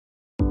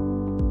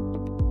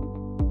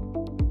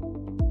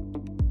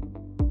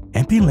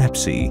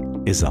Epilepsy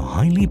is a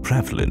highly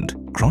prevalent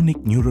chronic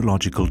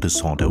neurological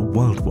disorder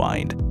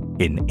worldwide.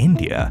 In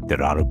India,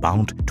 there are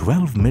about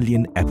 12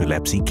 million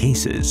epilepsy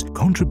cases,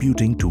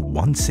 contributing to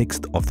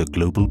 1/6 of the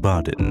global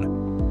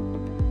burden.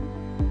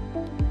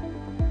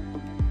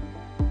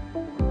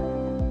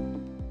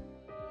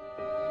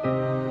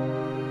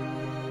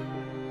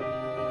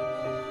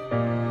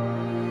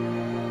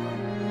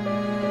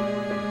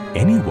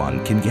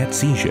 Anyone can get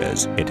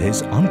seizures. It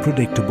is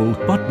unpredictable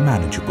but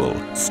manageable.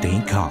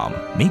 Stay calm.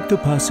 Make the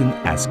person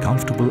as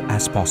comfortable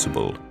as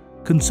possible.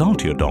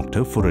 Consult your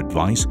doctor for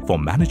advice for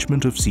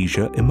management of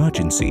seizure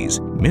emergencies.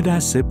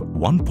 Midacip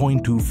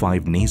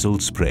 1.25 nasal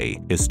spray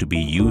is to be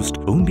used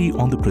only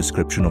on the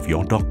prescription of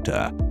your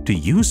doctor. To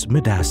use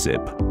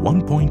Midacip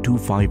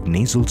 1.25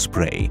 nasal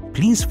spray,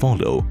 please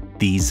follow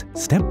these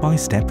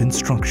step-by-step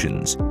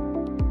instructions.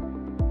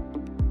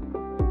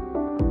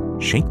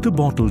 Shake the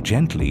bottle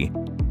gently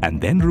and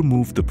then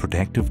remove the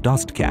protective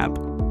dust cap.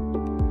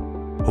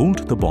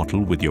 Hold the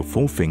bottle with your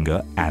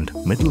forefinger and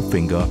middle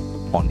finger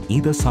on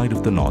either side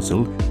of the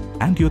nozzle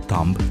and your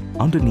thumb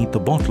underneath the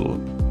bottle,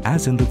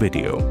 as in the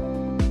video.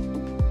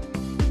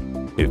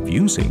 If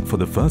using for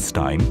the first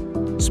time,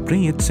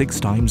 spray it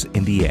 6 times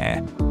in the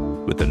air,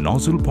 with the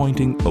nozzle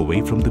pointing away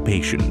from the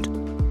patient,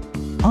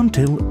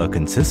 until a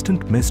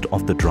consistent mist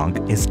of the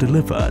drug is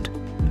delivered.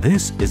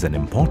 This is an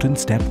important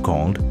step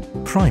called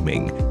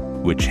priming,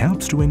 which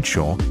helps to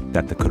ensure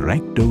that the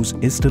correct dose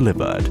is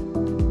delivered.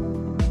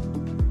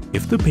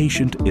 If the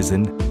patient is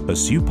in a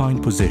supine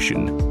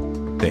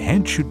position, the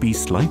head should be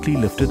slightly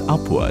lifted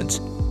upwards.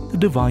 The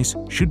device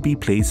should be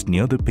placed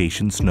near the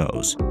patient's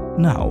nose.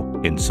 Now,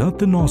 insert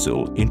the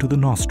nozzle into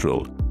the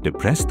nostril.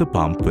 Depress the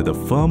pump with a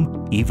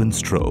firm, even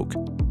stroke.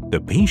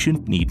 The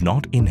patient need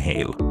not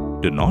inhale.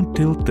 Do not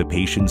tilt the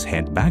patient's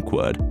head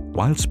backward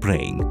while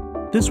spraying.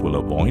 This will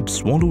avoid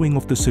swallowing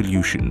of the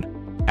solution.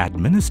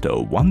 Administer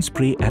 1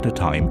 spray at a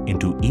time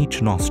into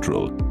each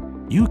nostril.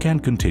 You can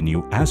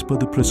continue as per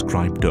the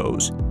prescribed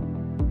dose.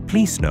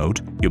 Please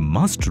note, you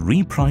must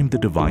reprime the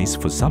device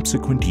for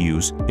subsequent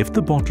use if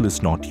the bottle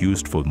is not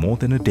used for more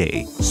than a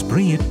day.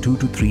 Spray it 2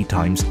 to 3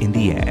 times in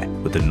the air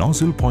with the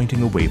nozzle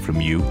pointing away from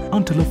you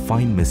until a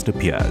fine mist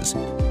appears.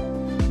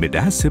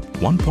 Midacip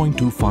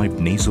 1.25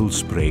 nasal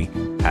spray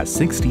has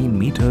 16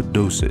 metered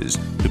doses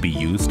to be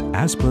used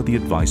as per the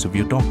advice of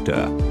your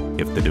doctor.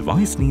 If the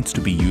device needs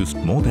to be used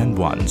more than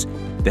once,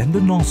 then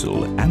the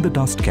nozzle and the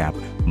dust cap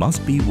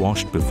must be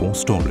washed before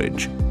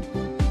storage.